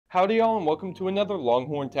Howdy y'all, and welcome to another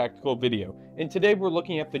Longhorn tactical video, and today we're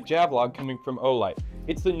looking at the Javelot coming from Olight.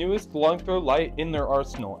 It's the newest long throw light in their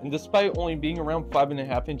arsenal, and despite only being around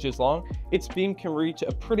 5.5 inches long, its beam can reach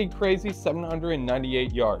a pretty crazy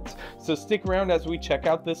 798 yards. So stick around as we check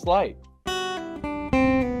out this light.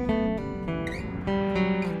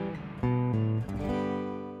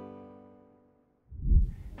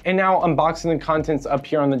 And now, unboxing the contents up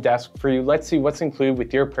here on the desk for you, let's see what's included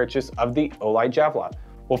with your purchase of the Olight Javelot.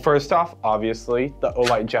 Well, first off, obviously, the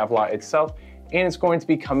Olight Javelot itself, and it's going to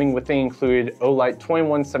be coming with the included Olight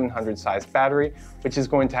 21700 size battery, which is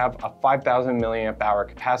going to have a 5000 milliamp hour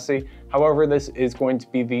capacity. However, this is going to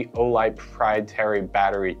be the Olight proprietary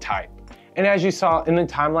battery type. And as you saw in the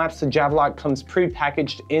time lapse, the Javelot comes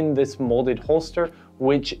pre-packaged in this molded holster,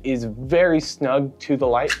 which is very snug to the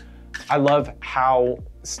light. I love how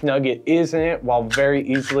snug it is in it while very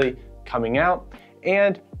easily coming out.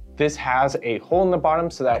 And this has a hole in the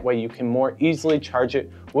bottom so that way you can more easily charge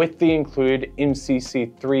it with the included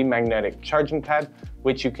MCC3 magnetic charging pad,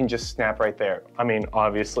 which you can just snap right there. I mean,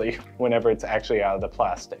 obviously, whenever it's actually out of the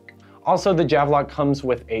plastic. Also, the Javelot comes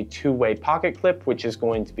with a two-way pocket clip, which is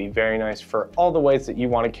going to be very nice for all the ways that you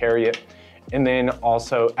want to carry it. And then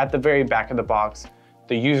also at the very back of the box,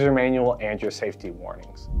 the user manual and your safety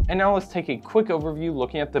warnings. And now let's take a quick overview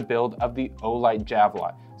looking at the build of the Olight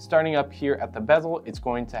Javelot. Starting up here at the bezel, it's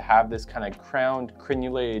going to have this kind of crowned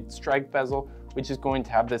crenulated strike bezel, which is going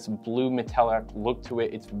to have this blue metallic look to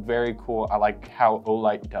it. It's very cool. I like how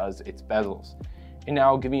Olight does its bezels. And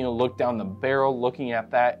now giving you a look down the barrel, looking at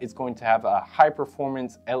that, it's going to have a high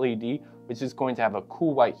performance LED, which is going to have a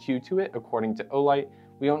cool white hue to it, according to Olight.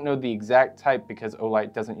 We don't know the exact type because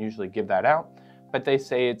Olight doesn't usually give that out, but they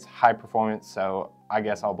say it's high performance, so I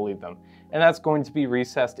guess I'll believe them. And that's going to be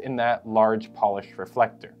recessed in that large polished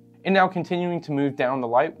reflector. And now continuing to move down the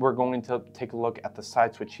light, we're going to take a look at the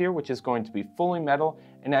side switch here, which is going to be fully metal.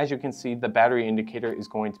 And as you can see, the battery indicator is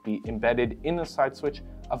going to be embedded in the side switch,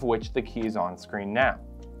 of which the key is on screen now.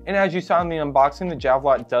 And as you saw in the unboxing, the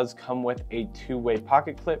Javelot does come with a two-way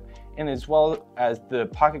pocket clip. And as well as the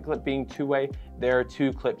pocket clip being two-way, there are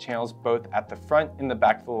two clip channels both at the front and the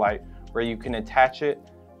back of the light where you can attach it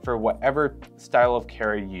for whatever style of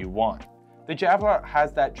carry you want. The Javelot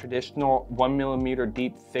has that traditional 1mm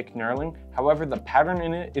deep thick knurling. However, the pattern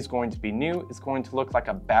in it is going to be new. It's going to look like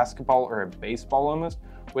a basketball or a baseball almost,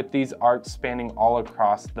 with these arcs spanning all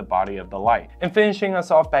across the body of the light. And finishing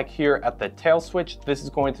us off back here at the tail switch, this is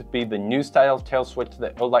going to be the new style tail switch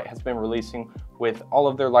that Olight has been releasing with all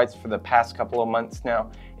of their lights for the past couple of months now.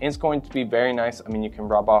 And it's going to be very nice. I mean, you can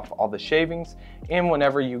rub off all the shavings, and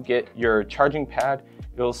whenever you get your charging pad,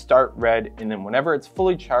 it'll start red, and then whenever it's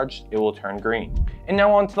fully charged, it will turn green. And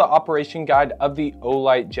now on to the operation guide of the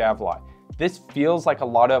Olight Javelot. This feels like a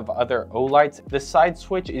lot of other Olights. The side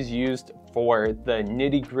switch is used for the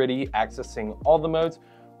nitty-gritty accessing all the modes,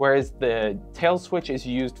 whereas the tail switch is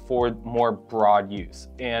used for more broad use,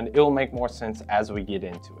 and it'll make more sense as we get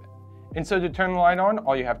into it. And so to turn the light on,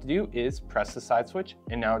 all you have to do is press the side switch,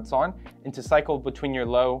 and now it's on. And to cycle between your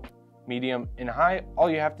low, medium, and high, all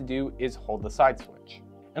you have to do is hold the side switch.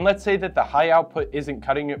 And let's say that the high output isn't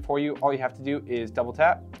cutting it for you, all you have to do is double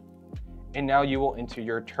tap, and now you will enter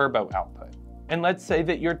your turbo output. And let's say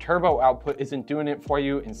that your turbo output isn't doing it for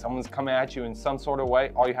you and someone's coming at you in some sort of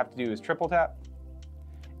way, all you have to do is triple tap,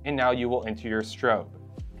 and now you will enter your strobe.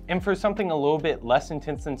 And for something a little bit less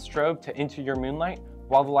intense than strobe, to enter your moonlight,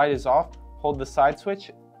 while the light is off, hold the side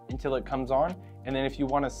switch until it comes on, and then if you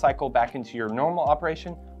want to cycle back into your normal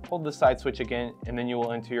operation, hold the side switch again, and then you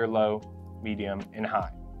will enter your low, medium, and high.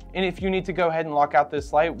 And if you need to go ahead and lock out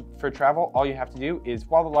this light for travel, all you have to do is,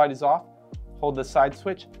 while the light is off, hold the side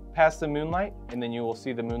switch past the moonlight, and then you will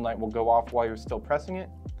see the moonlight will go off while you're still pressing it.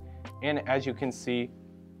 And as you can see,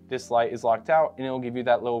 this light is locked out, and it will give you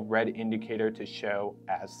that little red indicator to show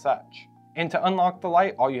as such. And to unlock the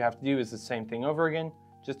light, all you have to do is the same thing over again.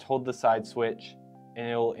 Just hold the side switch, and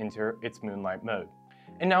it will enter its moonlight mode.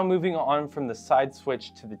 And now moving on from the side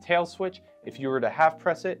switch to the tail switch, if you were to half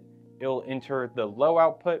press it, it will enter the low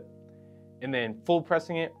output, and then full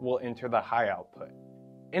pressing it will enter the high output.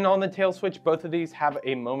 And on the tail switch, both of these have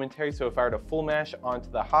a momentary, so if I were to full mash onto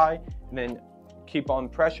the high and then keep on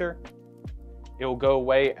pressure, it will go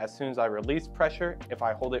away as soon as I release pressure if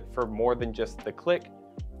I hold it for more than just the click.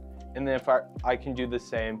 And then if I can do the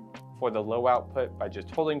same for the low output by just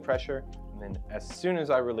holding pressure, and then as soon as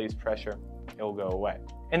I release pressure, it will go away.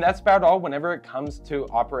 And that's about all whenever it comes to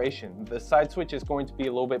operation. The side switch is going to be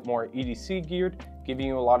a little bit more EDC geared, giving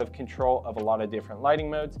you a lot of control of a lot of different lighting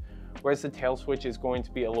modes, whereas the tail switch is going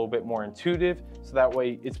to be a little bit more intuitive, so that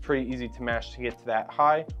way it's pretty easy to mash to get to that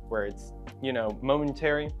high where it's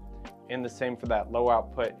momentary, and the same for that low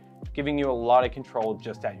output, giving you a lot of control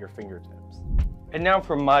just at your fingertips. And now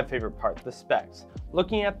for my favorite part, the specs.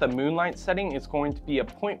 Looking at the Moonlight setting, it's going to be a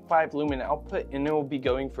 0.5 lumen output and it will be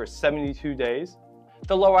going for 72 days.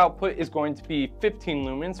 The low output is going to be 15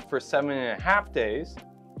 lumens for 7.5 days.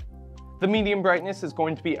 The medium brightness is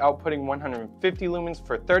going to be outputting 150 lumens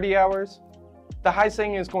for 30 hours. The high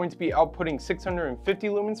setting is going to be outputting 650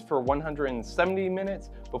 lumens for 170 minutes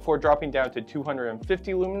before dropping down to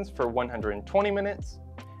 250 lumens for 120 minutes.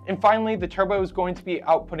 And finally, the turbo is going to be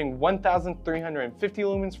outputting 1,350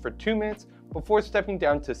 lumens for 2 minutes before stepping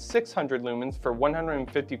down to 600 lumens for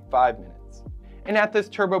 155 minutes. And at this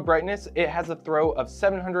turbo brightness, it has a throw of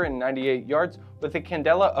 798 yards with a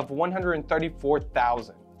candela of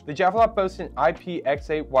 134,000. The Javelot boasts an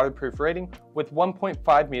IPX8 waterproof rating with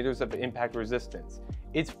 1.5 meters of impact resistance.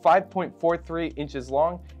 It's 5.43 inches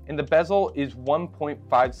long and the bezel is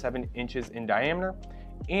 1.57 inches in diameter,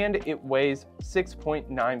 and it weighs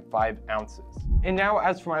 6.95 ounces. And now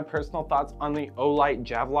as for my personal thoughts on the Olight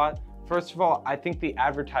Javelot, first of all, I think the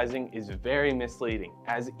advertising is very misleading,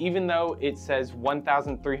 as even though it says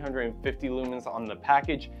 1,350 lumens on the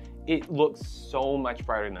package, it looks so much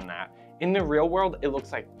brighter than that. In the real world, it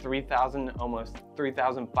looks like 3,000, almost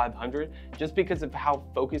 3,500, just because of how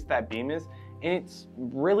focused that beam is. And it's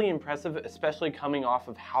really impressive, especially coming off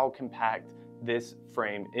of how compact this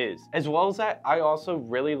frame is. As well as that, I also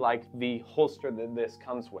really like the holster that this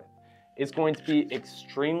comes with. It's going to be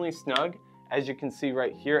extremely snug. As you can see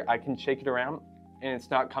right here, I can shake it around and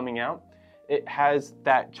it's not coming out. It has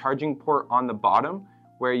that charging port on the bottom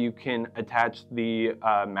where you can attach the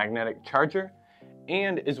magnetic charger.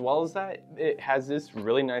 And as well as that, it has this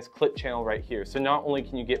really nice clip channel right here. So not only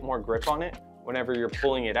can you get more grip on it whenever you're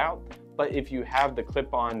pulling it out, but if you have the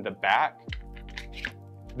clip on the back,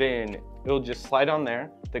 then it'll just slide on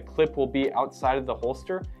there. The clip will be outside of the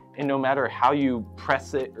holster, and no matter how you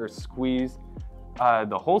press it or squeeze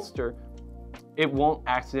the holster, it won't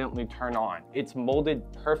accidentally turn on. It's molded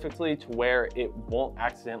perfectly to where it won't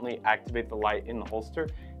accidentally activate the light in the holster.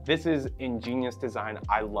 This is ingenious design.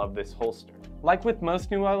 I love this holster. Like with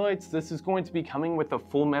most new Olights, this is going to be coming with a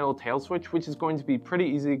full metal tail switch, which is going to be pretty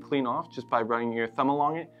easy to clean off just by running your thumb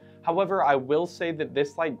along it. However, I will say that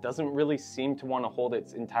this light doesn't really seem to want to hold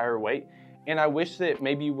its entire weight. And I wish that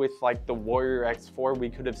maybe with like the Warrior X4, we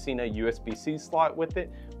could have seen a USB-C slot with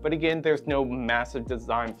it. But again, there's no massive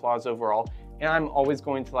design flaws overall. And I'm always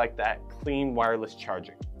going to like that clean wireless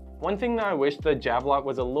charging. One thing that I wish the Javelot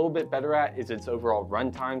was a little bit better at is its overall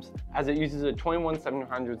run times, as it uses a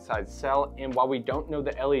 21700 size cell, and while we don't know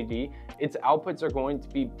the LED, its outputs are going to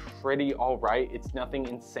be pretty alright. It's nothing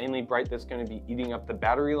insanely bright that's going to be eating up the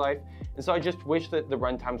battery life, and so I just wish that the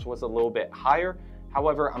run times was a little bit higher.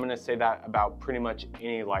 However, I'm going to say that about pretty much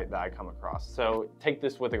any light that I come across, so take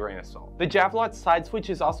this with a grain of salt. The Javelot's side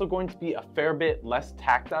switch is also going to be a fair bit less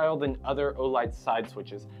tactile than other Olight side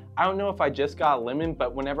switches. I don't know if I just got a lemon,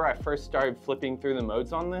 but whenever I first started flipping through the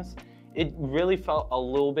modes on this, it really felt a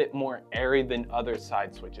little bit more airy than other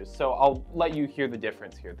side switches. So I'll let you hear the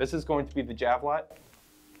difference here. This is going to be the Javelot.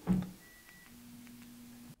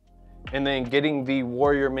 And then getting the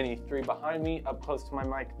Warrior Mini 3 behind me up close to my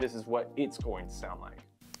mic, this is what it's going to sound like.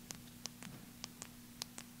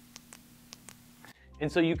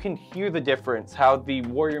 And so you can hear the difference, how the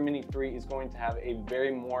Warrior Mini 3 is going to have a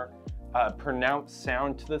very more pronounced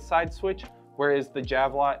sound to the side switch, whereas the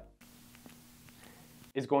Javelot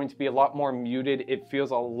is going to be a lot more muted. It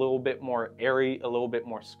feels a little bit more airy, a little bit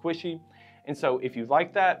more squishy. And so if you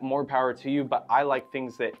like that, more power to you, but I like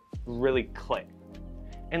things that really click.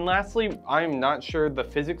 And lastly, I'm not sure the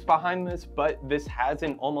physics behind this, but this has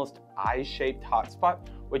an almost eye-shaped hotspot,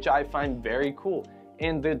 which I find very cool.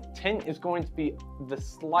 And the tint is going to be the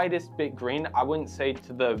slightest bit green. I wouldn't say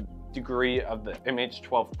to the degree of the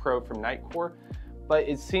MH12 Pro from Nightcore, but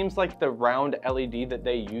it seems like the round LED that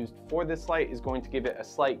they used for this light is going to give it a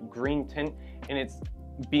slight green tint, and its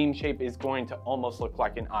beam shape is going to almost look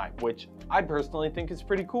like an eye, which I personally think is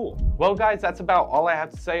pretty cool. Well guys, that's about all I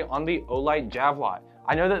have to say on the Olight Javelot.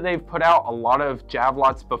 I know that they've put out a lot of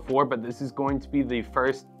Javelots before, but this is going to be the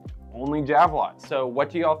first only Javelot. So what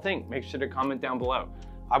do y'all think? Make sure to comment down below.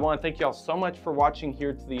 I want to thank y'all so much for watching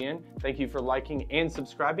here to the end. Thank you for liking and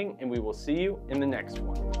subscribing, and we will see you in the next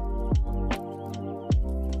one.